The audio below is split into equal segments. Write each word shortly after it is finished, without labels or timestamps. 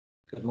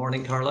Good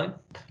morning, Caroline.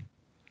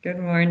 Good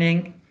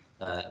morning.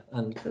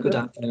 And good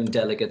afternoon,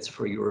 delegates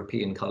for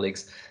European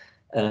colleagues.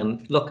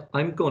 Look,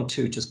 I'm going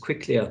to just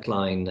quickly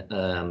outline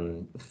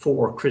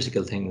 4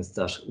 critical things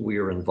that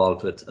we're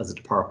involved with as a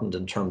department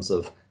in terms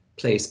of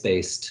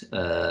place-based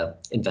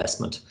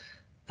investment.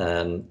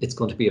 It's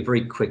going to be a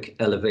very quick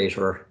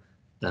elevator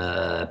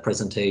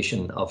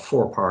presentation of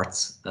 4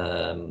 parts,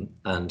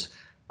 and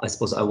I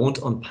suppose I won't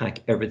unpack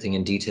everything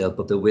in detail,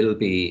 but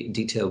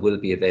detail will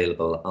be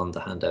available on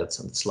the handouts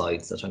and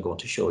slides that I'm going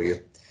to show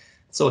you.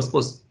 So I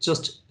suppose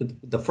just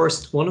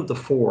one of the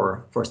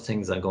 4 first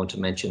things I'm going to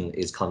mention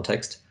is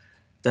context.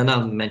 Then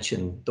I'll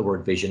mention the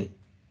word vision,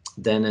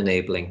 then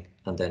enabling,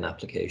 and then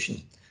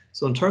application.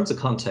 So in terms of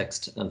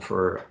context, and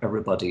for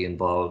everybody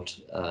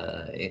involved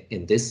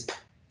in this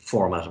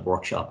format of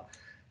workshop,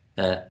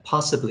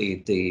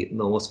 possibly the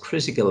most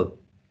critical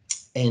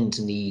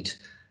end need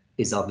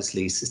is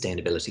obviously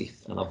sustainability.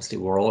 And obviously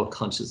we're all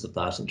conscious of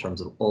that in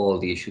terms of all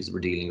the issues we're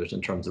dealing with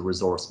in terms of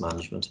resource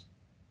management.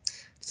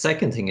 The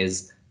second thing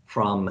is,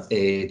 from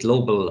a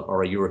global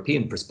or a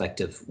European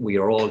perspective, we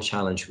are all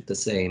challenged with the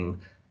same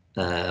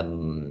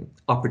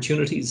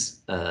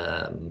opportunities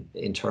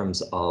in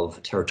terms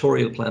of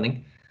territorial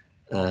planning,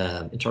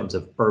 in terms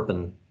of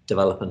urban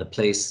development, a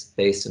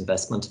place-based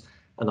investment.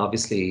 And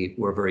obviously,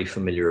 we're very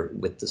familiar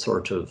with the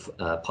sort of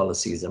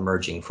policies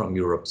emerging from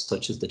Europe,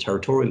 such as the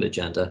territorial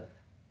agenda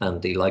and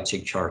the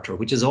Leipzig Charter,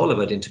 which is all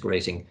about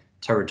integrating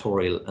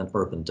territorial and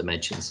urban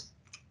dimensions.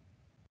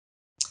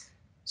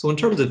 So in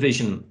terms of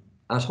vision,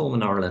 at home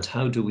in Ireland,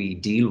 how do we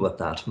deal with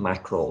that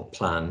macro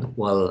plan?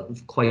 Well,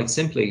 quite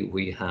simply,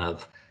 we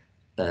have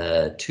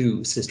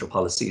 2 sister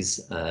policies,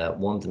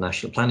 one, the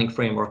National Planning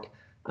Framework,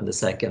 and the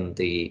second,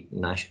 the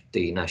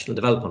National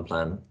Development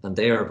Plan. And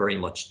they are very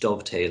much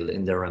dovetailed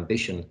in their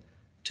ambition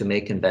to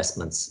make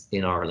investments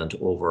in Ireland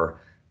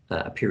over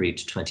a period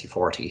to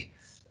 2040.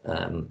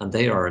 And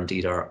they are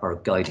indeed our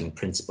guiding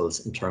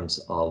principles in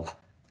terms of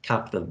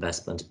capital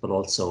investment, but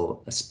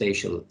also a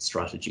spatial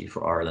strategy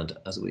for Ireland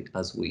as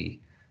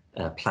we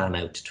plan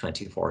out to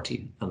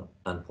 2040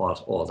 and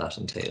what all that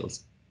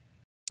entails.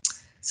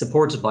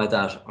 Supported by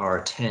that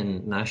are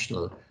 10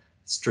 national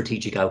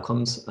strategic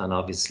outcomes, and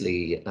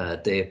obviously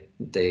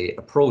they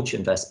approach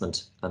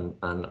investment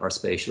and our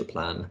spatial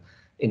plan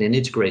in an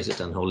integrated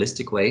and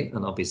holistic way.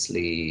 And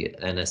obviously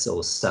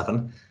NSO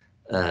 7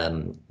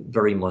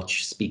 very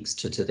much speaks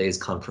to today's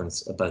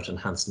conference about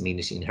enhanced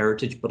amenity and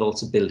heritage, but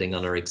also building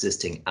on our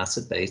existing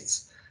asset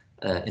base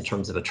in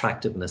terms of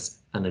attractiveness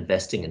and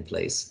investing in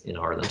place in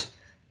Ireland.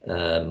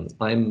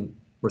 I'm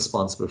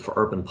responsible for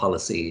urban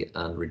policy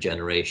and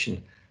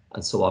regeneration,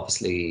 and so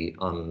obviously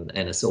on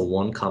NSO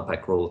 1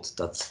 compact growth,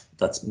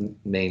 that's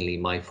mainly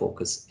my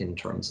focus in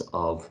terms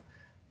of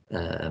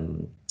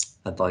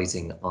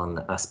advising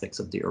on aspects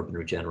of the Urban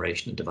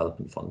Regeneration and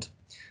Development Fund.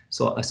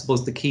 So I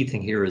suppose the key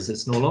thing here is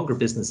it's no longer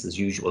business as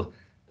usual.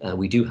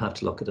 We do have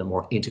to look at a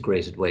more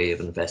integrated way of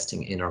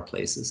investing in our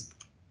places.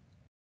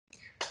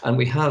 And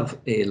we have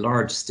a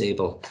large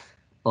stable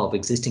of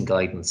existing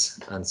guidance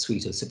and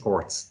suite of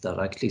supports that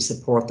actually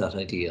support that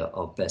idea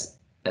of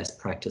best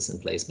practice in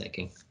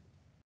placemaking.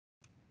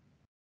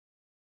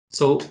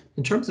 So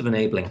in terms of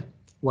enabling,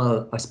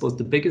 well, I suppose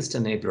the biggest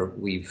enabler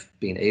we've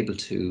been able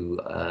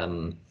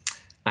to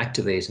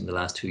activate in the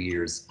last 2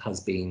 years has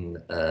been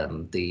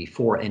the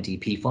 4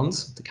 NDP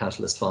funds, the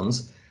Catalyst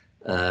funds.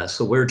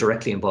 So we're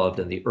directly involved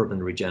in the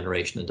Urban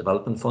Regeneration and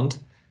Development Fund,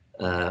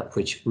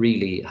 which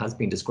really has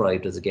been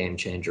described as a game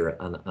changer,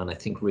 and I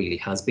think really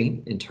has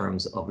been in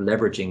terms of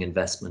leveraging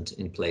investment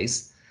in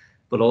place,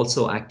 but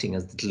also acting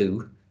as the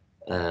glue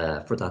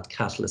for that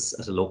catalyst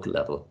at a local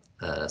level.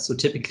 So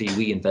typically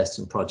we invest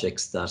in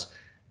projects that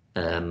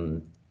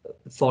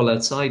fall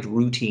outside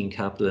routine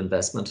capital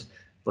investment,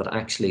 but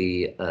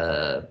actually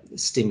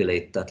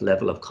stimulate that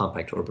level of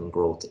compact urban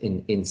growth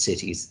in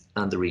cities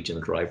and the regional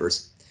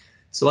drivers.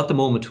 So at the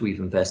moment, we've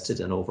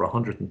invested in over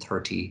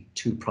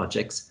 132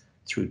 projects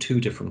through 2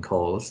 different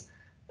calls.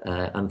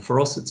 And for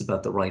us, it's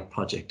about the right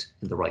project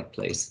in the right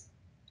place.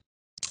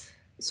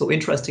 So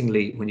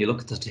interestingly, when you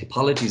look at the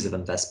typologies of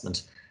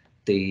investment,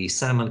 the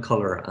salmon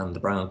colour and the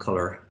brown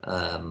colour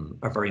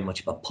are very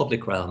much about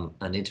public realm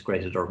and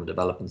integrated urban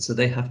development. So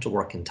they have to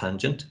work in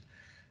tangent.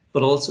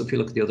 But also, if you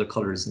look at the other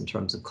colours in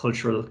terms of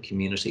cultural,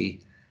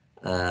 community,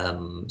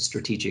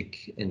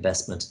 strategic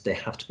investment, they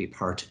have to be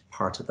part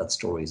of that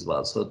story as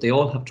well. So they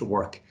all have to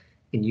work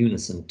in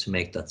unison to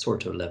make that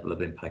sort of level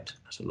of impact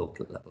at a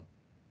local level.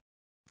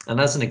 And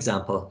as an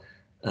example,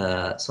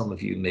 some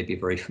of you may be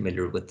very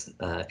familiar with,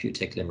 if you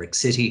take Limerick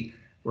City,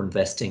 we're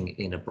investing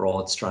in a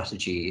broad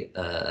strategy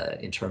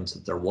in terms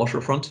of their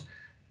waterfront,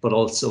 but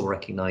also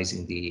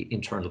recognising the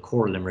internal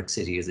core of Limerick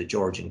City as a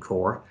Georgian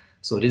core.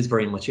 So it is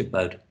very much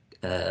about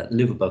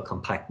livable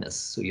compactness.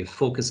 So you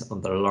focus on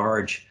the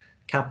large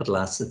capital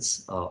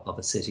assets of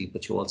a city,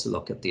 but you also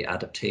look at the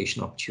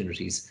adaptation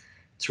opportunities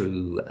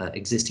through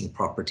existing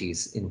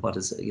properties in what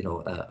is,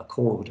 a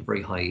core with a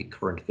very high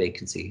current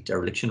vacancy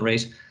dereliction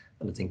rate.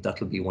 And I think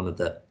that'll be one of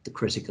the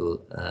critical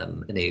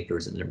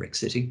enablers in Limerick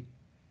City.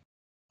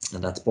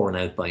 And that's borne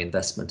out by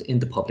investment in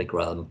the public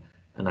realm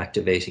and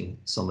activating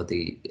some of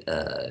the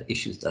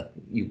issues that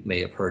you may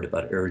have heard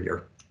about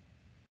earlier.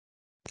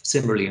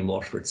 Similarly, in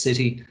Waterford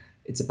City,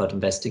 it's about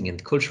investing in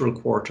the cultural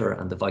quarter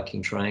and the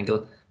Viking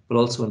Triangle, but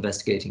also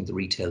investigating the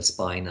retail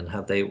spine and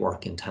how they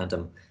work in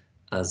tandem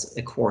as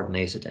a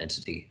coordinated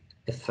entity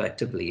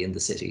effectively in the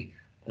city.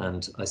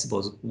 And I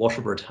suppose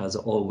Waterford has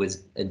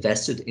always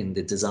invested in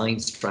the design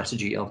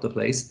strategy of the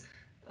place,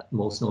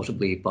 most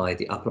notably by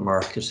the Apple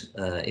Market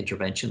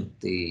intervention,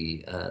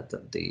 the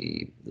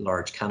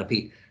large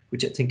canopy,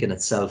 which I think in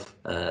itself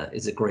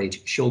is a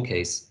great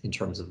showcase in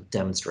terms of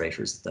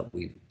demonstrators that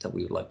we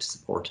would like to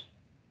support.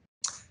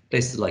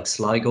 Places like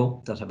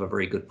Sligo that have a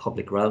very good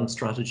public realm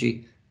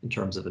strategy in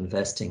terms of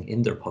investing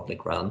in their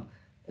public realm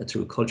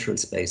through cultural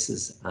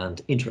spaces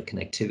and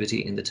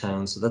interconnectivity in the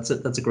town. So that's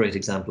a great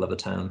example of a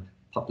town,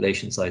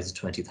 population size of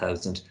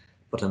 20,000,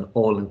 but an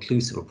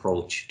all-inclusive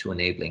approach to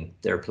enabling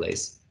their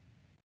place.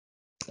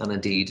 And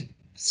indeed,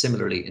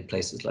 similarly in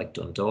places like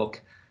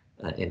Dundalk,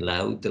 in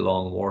Louth, the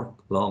Long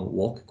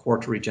Walk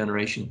quarter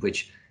regeneration,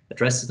 which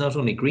addresses not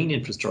only green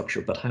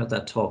infrastructure, but how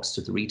that talks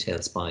to the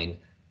retail spine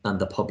and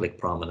the public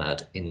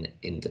promenade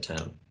in the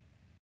town.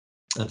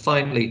 And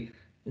finally,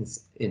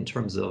 in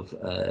terms of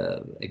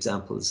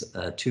examples,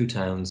 two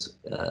towns,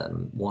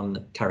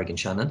 one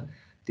Carrigan-Shannon,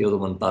 the other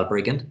one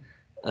Balbriggan,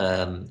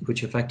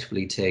 which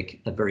effectively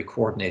take a very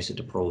coordinated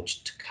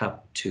approach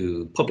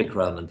to public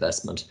realm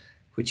investment,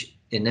 which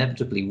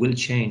inevitably will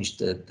change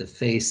the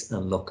face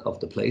and look of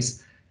the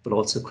place, but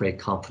also create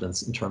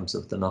confidence in terms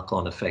of the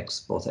knock-on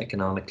effects, both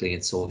economically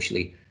and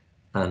socially,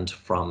 and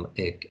from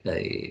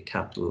a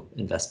capital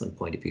investment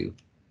point of view.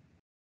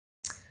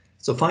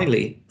 So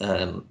finally,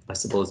 I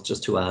suppose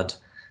just to add,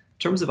 in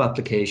terms of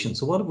application,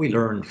 so what have we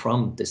learned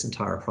from this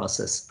entire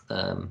process?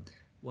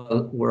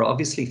 Well, we're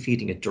obviously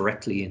feeding it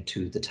directly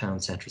into the town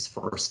centres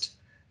first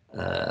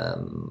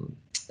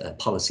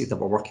policy that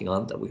we're working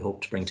on that we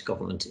hope to bring to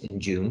government in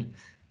June.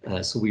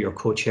 So we are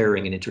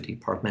co-chairing an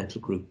interdepartmental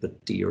group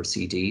with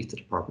DRCD, the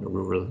Department of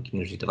Rural and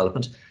Community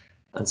Development.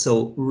 And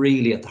so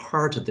really at the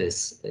heart of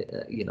this,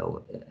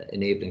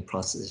 enabling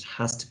process, it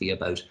has to be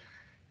about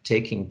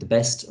taking the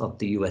best of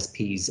the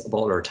USPs of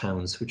all our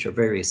towns, which are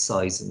various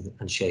sizes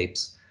and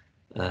shapes,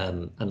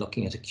 and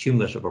looking at a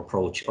cumulative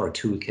approach or a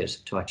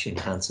toolkit to actually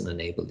enhance and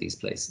enable these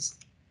places.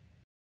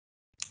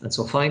 And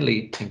so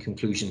finally, in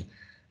conclusion,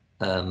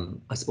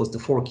 I suppose the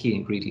four key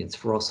ingredients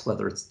for us,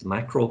 whether it's the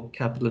macro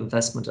capital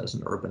investment at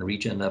an urban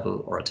region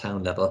level or a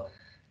town level,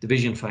 the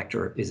vision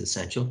factor is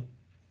essential.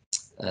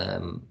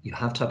 You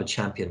have to have a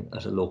champion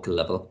at a local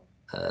level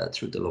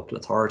through the local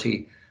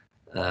authority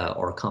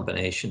or a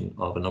combination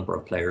of a number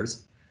of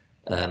players.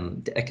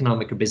 The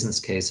economic or business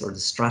case or the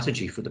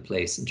strategy for the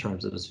place in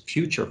terms of its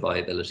future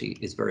viability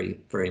is very,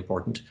 very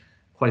important.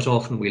 Quite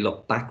often we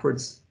look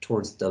backwards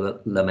towards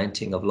the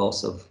lamenting of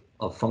loss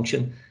of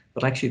function,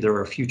 but actually there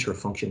are future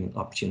function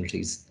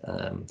opportunities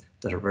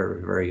that are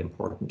very, very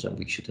important and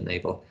we should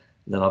enable.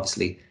 And then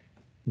obviously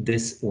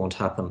this won't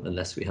happen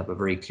unless we have a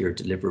very clear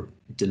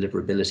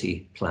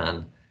deliverability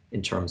plan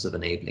in terms of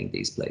enabling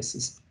these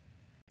places.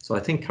 So I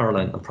think,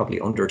 Caroline, I'm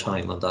probably under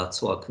time on that,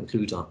 so I'll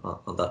conclude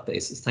on that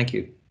basis. Thank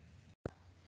you.